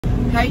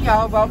Hey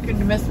y'all, welcome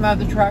to Miss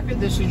Mother Trucker.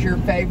 This is your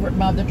favorite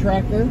Mother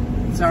Trucker.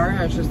 Sorry,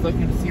 I was just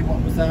looking to see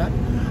what was up.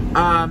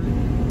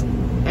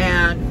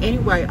 And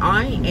anyway,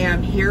 I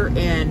am here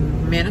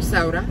in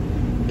Minnesota.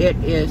 It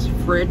is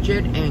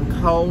frigid and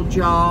cold,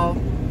 y'all.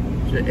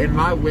 And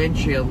my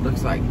windshield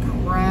looks like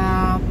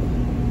crap.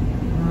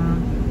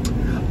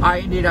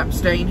 I ended up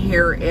staying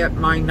here at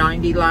my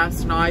 90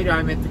 last night.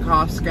 I'm at the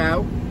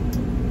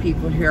Costco.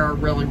 People here are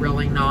really,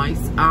 really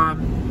nice.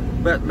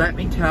 But let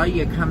me tell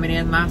you, coming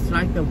in last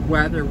night, the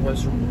weather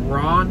was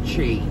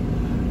raunchy.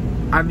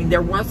 I mean,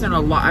 there wasn't a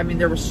lot. I mean,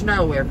 there was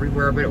snow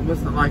everywhere, but it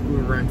wasn't like we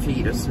were in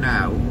feet of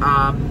snow.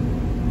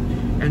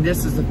 And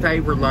this is a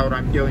favor load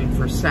I'm doing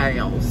for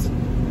sales.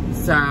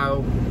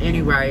 So,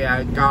 anyway,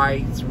 a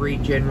guy's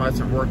reach-in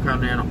wasn't working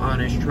on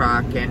his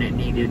truck, and it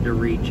needed to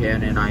reach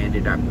in, and I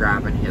ended up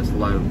grabbing his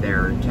load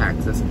there in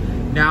Texas.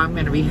 Now I'm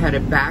going to be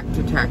headed back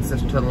to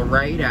Texas, to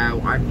Laredo.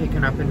 I'm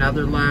picking up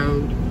another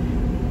load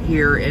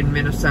here in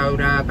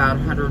Minnesota, about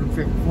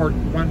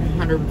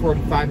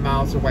 145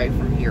 miles away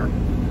from here.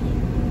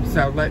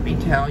 So let me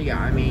tell you,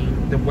 I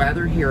mean, the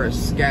weather here is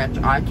sketch.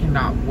 I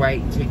cannot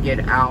wait to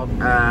get out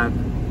of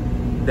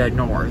the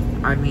north.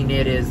 I mean,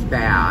 it is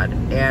bad.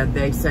 And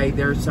they say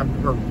there's some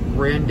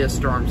horrendous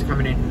storms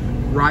coming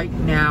in. Right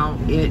now,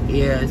 it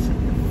is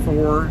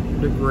 4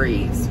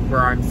 degrees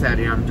where I'm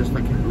sitting. I'm just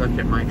looking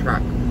at my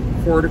truck.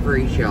 4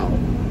 degrees, y'all.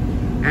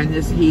 And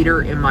this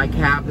heater in my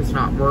cab is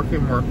not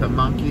working worth a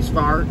monkey's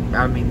fart.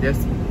 I mean, this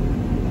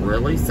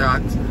really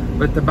sucks.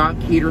 But the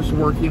bunk heater's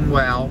working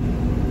well.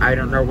 I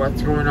don't know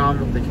what's going on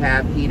with the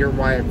cab heater,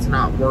 why it's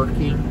not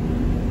working.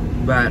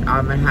 But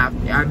I'm going to have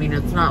to, I mean,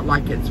 it's not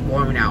like it's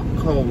blowing out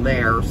cold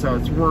air, so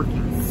it's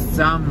working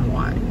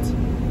somewhat.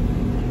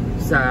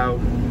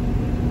 So,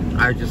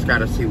 I just got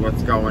to see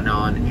what's going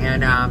on.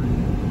 And,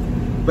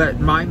 but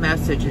my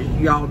message is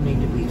y'all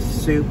need to be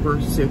super,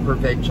 super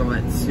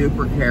vigilant,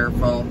 super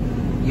careful.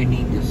 You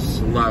need to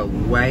slow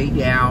way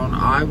down.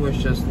 I was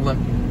just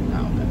looking,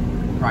 oh, the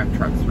prime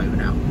truck's moving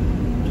out.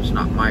 Just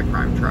not my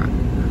prime truck.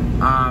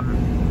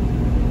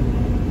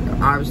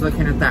 I was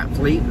looking at that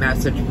fleet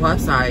message.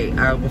 Plus,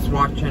 I was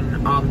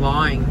watching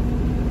online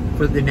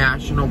for the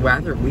national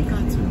weather. We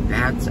got some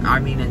bad, I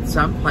mean, in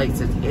some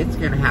places, it's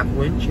going to have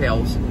wind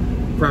chills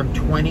from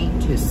 20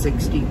 to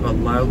 60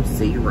 below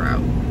zero.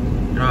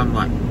 And I'm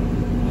like,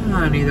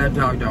 honey, that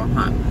dog don't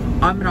hunt.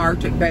 I'm an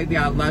Arctic baby.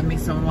 I love me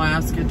some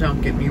Alaska. Don't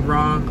get me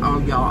wrong. Oh,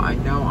 y'all, I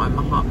know I'm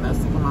a hot mess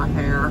for my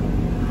hair.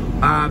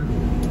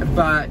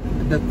 But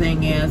the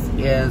thing is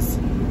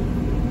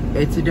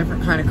it's a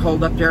different kind of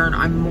cold up there, and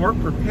I'm more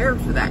prepared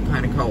for that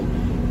kind of cold.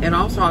 And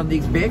also on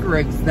these big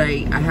rigs,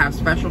 they have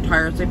special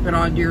tires they put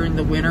on during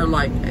the winter,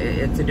 like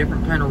it's a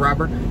different kind of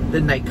rubber.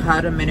 Then they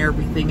cut them and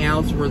everything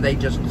else where they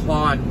just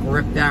claw and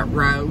grip that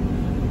road.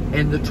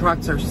 And the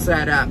trucks are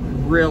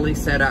really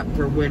set up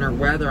for winter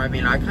weather. I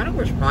mean, I kind of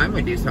wish mine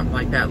would do something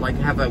like that, like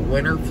have a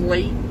winter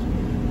fleet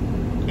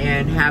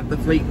and have the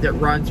fleet that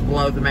runs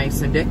below the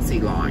Mason-Dixie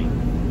line.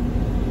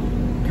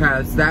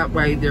 Because that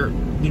way they're,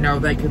 you know,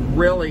 they could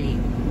really,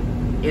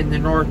 in the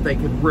north, they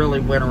could really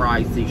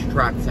winterize these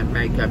trucks and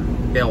make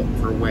them built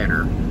for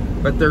winter.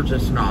 But they're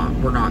just not.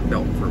 We're not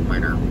built for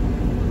winter.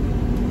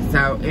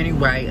 So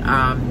anyway,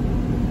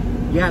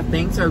 yeah,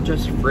 things are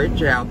just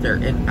frigid out there.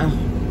 And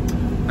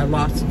I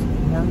lost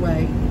more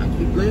weight. I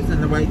keep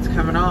losing the weight's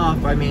coming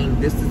off. I mean,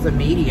 this is a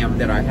medium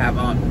that I have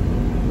on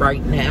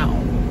right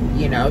now.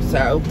 You know,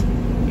 so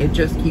it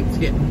just keeps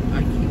getting,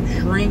 I keep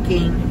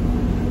shrinking.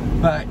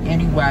 But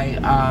anyway,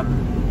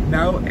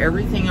 no,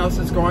 everything else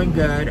is going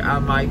good.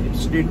 My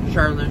student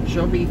Charlotte,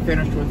 she'll be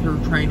finished with her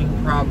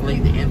training probably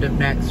the end of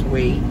next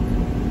week.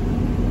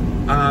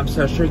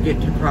 So she'll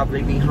get to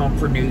probably be home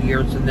for New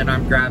Year's, and then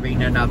I'm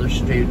grabbing another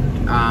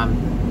student.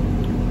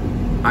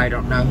 I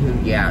don't know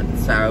who yet,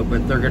 so,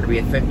 but they're going to be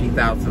a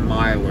 50,000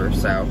 miler,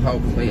 so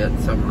hopefully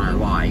it's someone I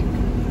like.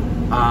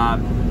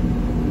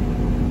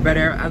 But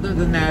other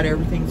than that,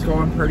 everything's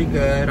going pretty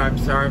good. I'm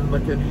sorry I'm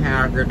looking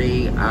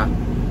haggardy.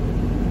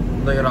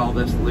 Look at all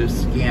this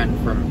loose skin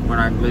from when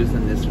I'm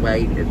losing this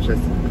weight. It's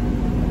just,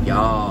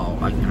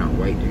 y'all, I cannot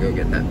wait to go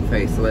get that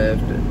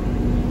facelift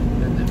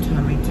and the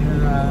tummy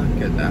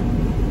tuck and the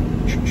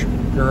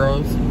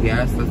girls.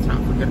 Yes, let's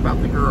not forget about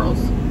the girls.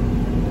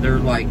 They're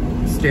like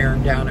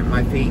staring down at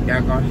my feet now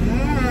going,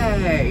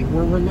 hey,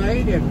 we're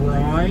related,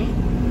 right?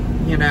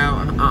 You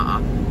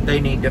know,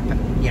 they need to,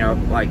 you know,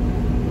 like,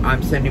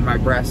 I'm sending my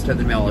breasts to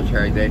the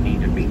military. They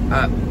need to be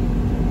up,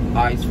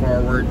 eyes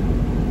forward,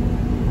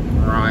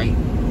 right?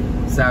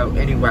 So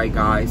anyway,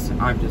 guys,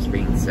 I'm just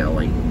being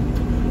silly.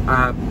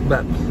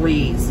 But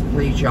please,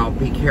 please, y'all,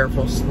 be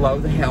careful. Slow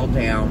the hell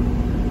down.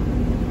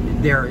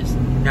 There is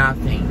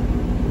nothing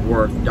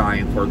worth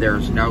dying for.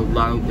 There's no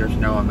load. There's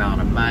no amount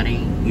of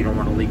money. You don't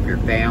want to leave your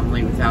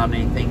family without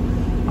anything.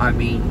 I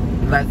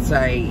mean, let's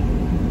say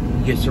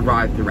you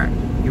survive the wreck.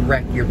 You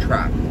wreck your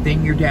truck.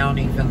 Then you're down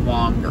even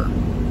longer.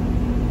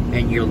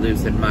 And you're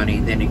losing money.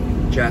 Then you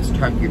just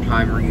tuck your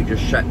timer. You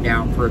just shut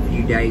down for a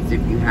few days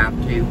if you have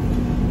to.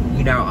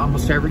 You know,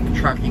 almost every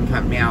trucking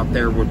company out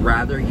there would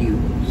rather you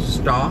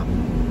stop,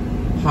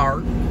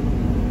 park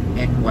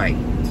and wait.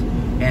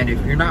 And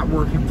if you're not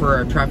working for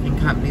a trucking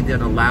company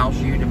that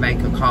allows you to make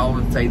a call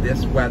and say,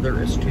 this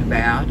weather is too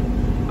bad,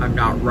 I'm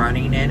not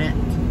running in it,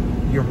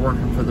 you're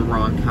working for the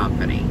wrong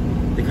company.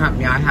 The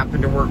company I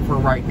happen to work for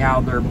right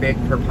now, they're big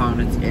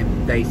proponents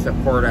and they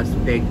support us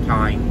big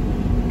time.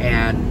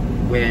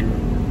 And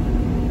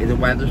when the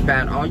weather's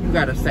bad, all you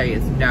got to say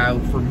is,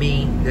 no, for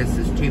me, this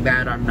is too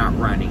bad, I'm not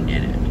running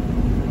in it.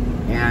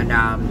 And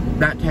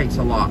that takes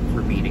a lot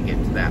for me to get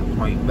to that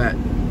point. But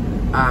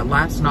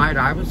last night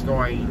I was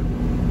going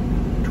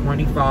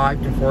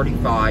 25 to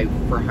 45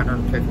 for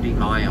 150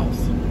 miles.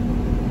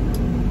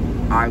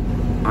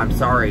 I'm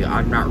sorry,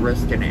 I'm not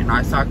risking it. And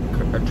I saw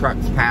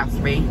trucks pass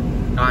me.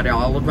 Not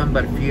all of them,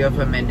 but a few of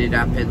them ended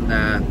up in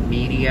the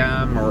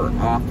medium or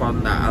off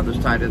on the other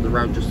side of the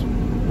road, just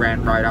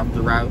ran right off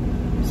the road.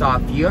 Saw a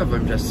few of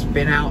them just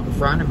spin out in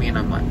front of me, and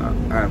I'm like,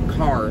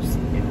 cars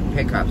and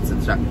pickups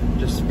and stuff,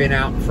 just spin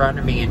out in front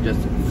of me and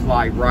just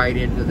fly right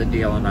into the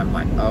deal, and I'm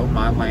like, oh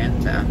my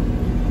Lanta.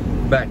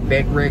 But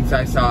big rigs,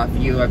 I saw a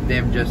few of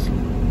them just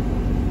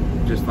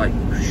like,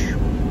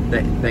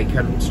 they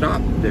couldn't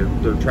stop.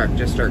 Their truck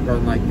just started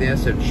going like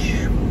this and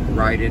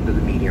right into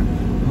the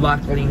medium.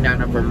 Luckily,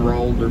 none of them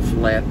rolled or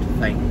flipped.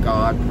 Thank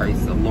God,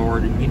 praise the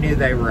Lord. And you knew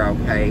they were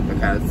okay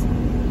because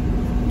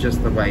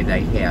just the way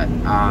they hit.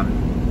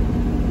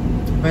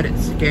 But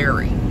it's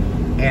scary.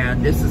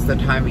 And this is the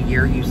time of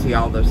year you see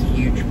all those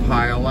huge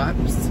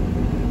pileups.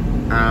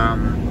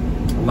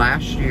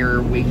 Last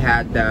year we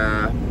had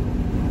the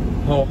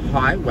whole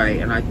highway,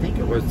 and I think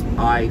it was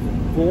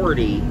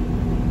I-40.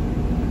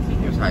 I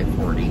think it was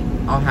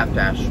I-40. I'll have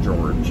to ask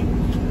George.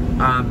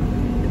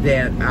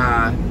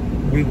 That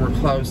we were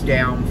closed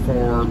down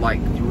for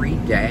like 3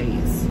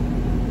 days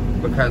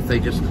because they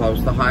just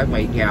closed the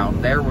highway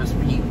down. There was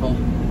people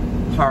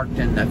parked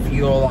in the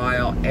fuel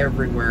aisle,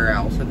 everywhere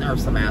else, and there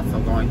was some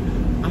asshole going,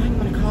 I'm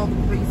going to call the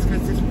police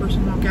because this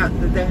person walked out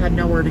that they had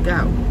nowhere to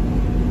go.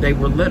 They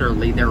were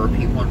literally, there were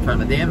people in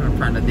front of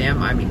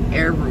them, I mean,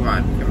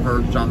 everyone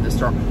converged on this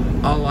store.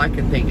 All I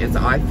could think is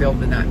I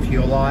filled in that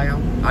fuel aisle.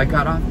 I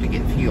got off to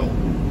get fuel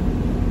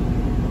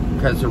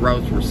because the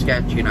roads were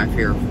sketchy and I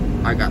fear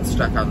I got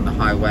stuck on the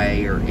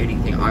highway or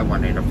anything. I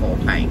wanted a full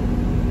tank.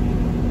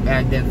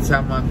 And then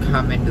someone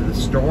come into the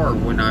store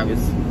when I was,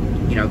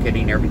 you know,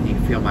 getting everything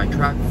to fuel my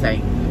truck,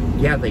 saying,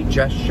 yeah, they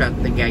just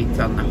shut the gates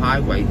on the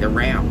highway, the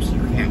ramps. You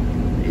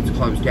can't, it's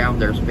closed down.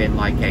 There's been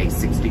like a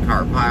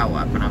 60-car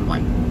pileup. And I'm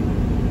like,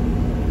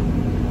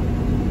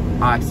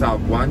 I saw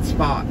one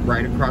spot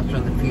right across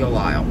from the fuel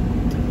aisle.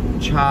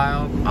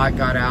 Child, I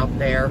got out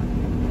there,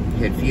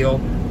 hit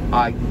fuel,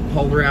 I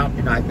pulled around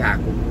and I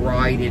backed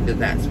right into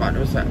that spot. It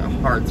was a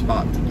hard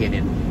spot to get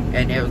in.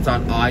 And it was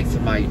on ice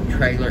in my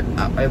trailer.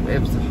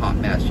 It was a hot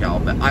mess, y'all.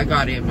 But I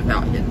got in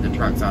without hitting the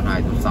trucks on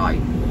either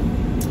side.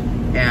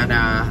 And,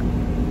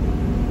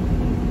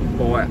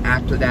 boy,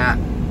 after that,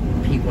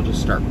 people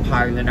just start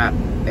piling up.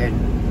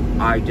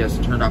 And I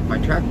just turned off my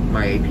truck.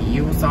 My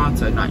APU was on,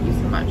 so not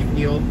using much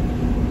fuel.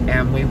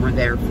 And we were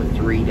there for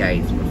 3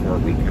 days before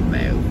we could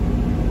move.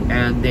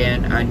 And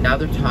then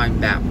another time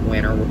that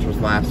winter, which was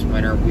last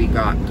winter, we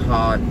got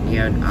caught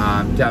in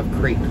Dove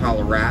Creek,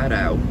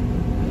 Colorado.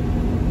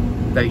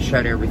 They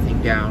shut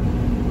everything down.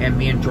 And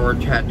me and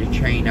George had to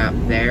chain up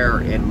there.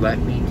 And let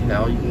me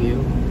tell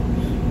you,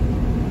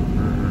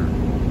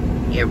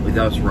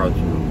 those roads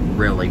were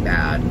really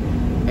bad.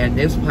 And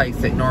this place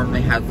that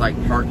normally has like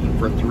parking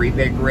for 3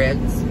 big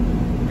rigs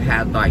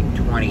had like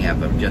 20 of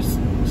them just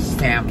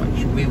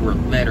sandwiched. We were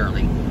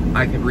literally,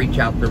 I could reach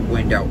out the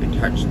window and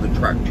touch the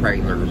truck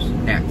trailers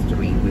next to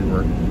me. We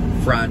were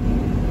front,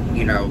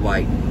 you know,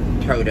 like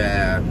toe to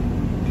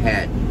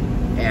head.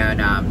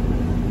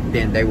 And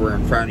then they were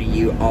in front of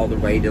you all the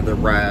way to the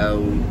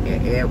road.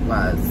 It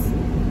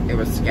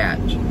was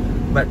sketch.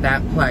 But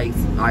that place,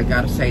 I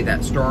gotta say,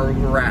 that store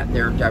we were at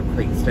there in Dove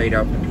Creek stayed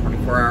open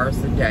 24 hours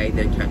a day.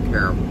 They took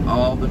care of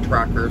all the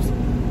truckers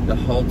the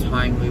whole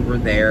time we were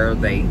there.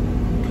 They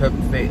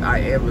cooked food.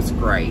 It was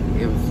great.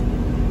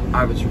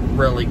 I was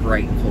really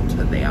grateful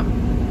to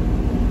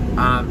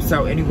them.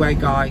 So anyway,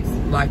 guys,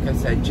 like I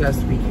said,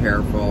 just be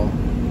careful.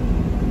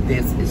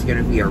 This is going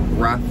to be a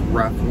rough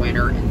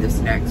winter, and this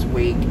next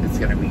week is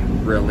going to be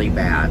really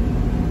bad.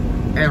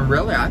 And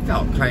really, I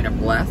felt kind of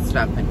blessed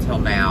up until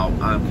now,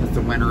 because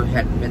the winter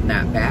hadn't been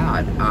that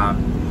bad.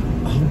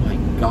 Oh my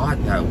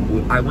God,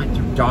 though. I went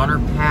through Donner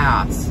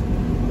Pass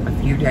a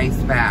few days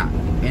back,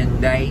 and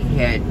they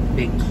had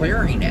been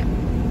clearing it.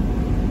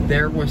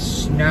 There was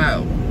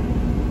snow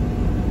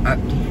up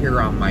to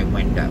here on my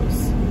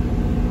windows.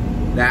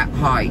 That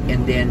high.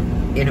 And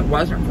it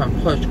wasn't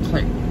from push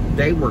clear.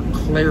 They were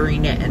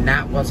clearing it, and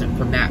that wasn't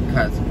from that,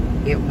 because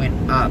it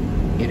went up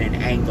in an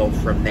angle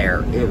from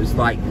there. It was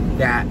like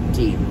that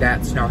deep.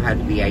 That snow had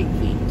to be 8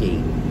 feet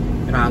deep.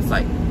 And I was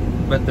like,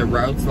 but the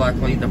roads,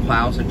 luckily, the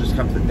plows had just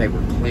come through, they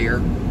were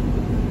clear.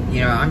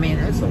 You know, I mean,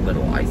 it's a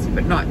little icy,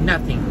 but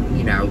nothing,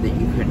 you know, that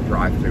you couldn't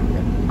drive through.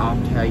 But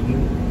I'll tell you,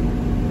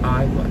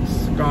 I was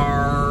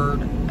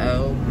scarred.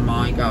 Oh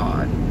my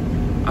God.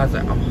 I was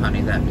like, oh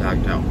honey, that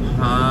dog don't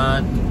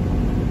hunt.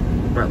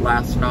 But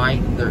last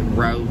night, the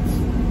roads,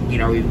 you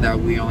know, even though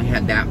we only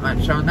had that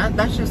much snow,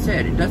 that's just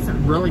it. It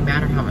doesn't really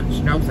matter how much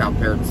snow's out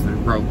there, it's the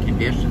road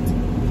conditions.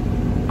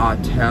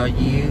 I'll tell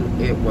you,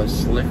 it was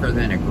slicker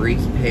than a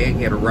grease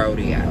pig at a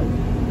rodeo.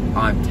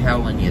 I'm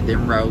telling you,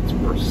 them roads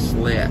were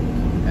slick.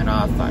 And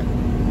I was like,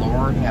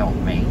 Lord help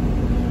me.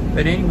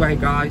 But anyway,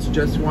 guys,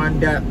 just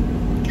wanted to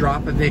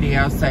drop a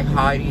video, say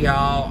hi to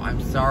y'all.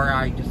 I'm sorry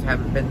I just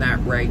haven't been that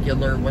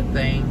regular with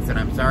things. And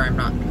I'm sorry I'm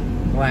not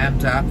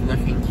glammed up,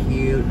 looking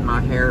cute.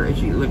 My hair,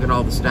 as you look at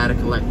all the static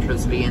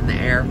electricity in the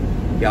air.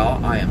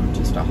 Y'all, I am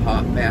just a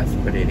hot mess,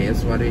 but it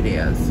is what it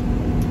is.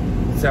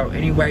 So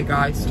anyway,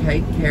 guys,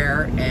 take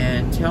care.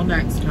 And until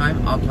next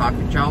time, I'll talk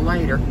to y'all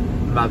later.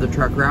 Mother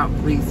Trucker out.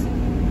 Please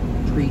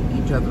treat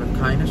each other with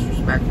kindness,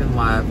 respect, and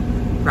love.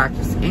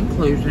 Practice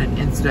inclusion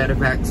instead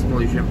of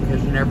exclusion,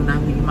 because you never know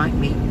who you might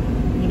meet.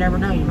 You never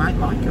know, you might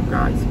like them,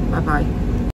 guys. Bye-bye.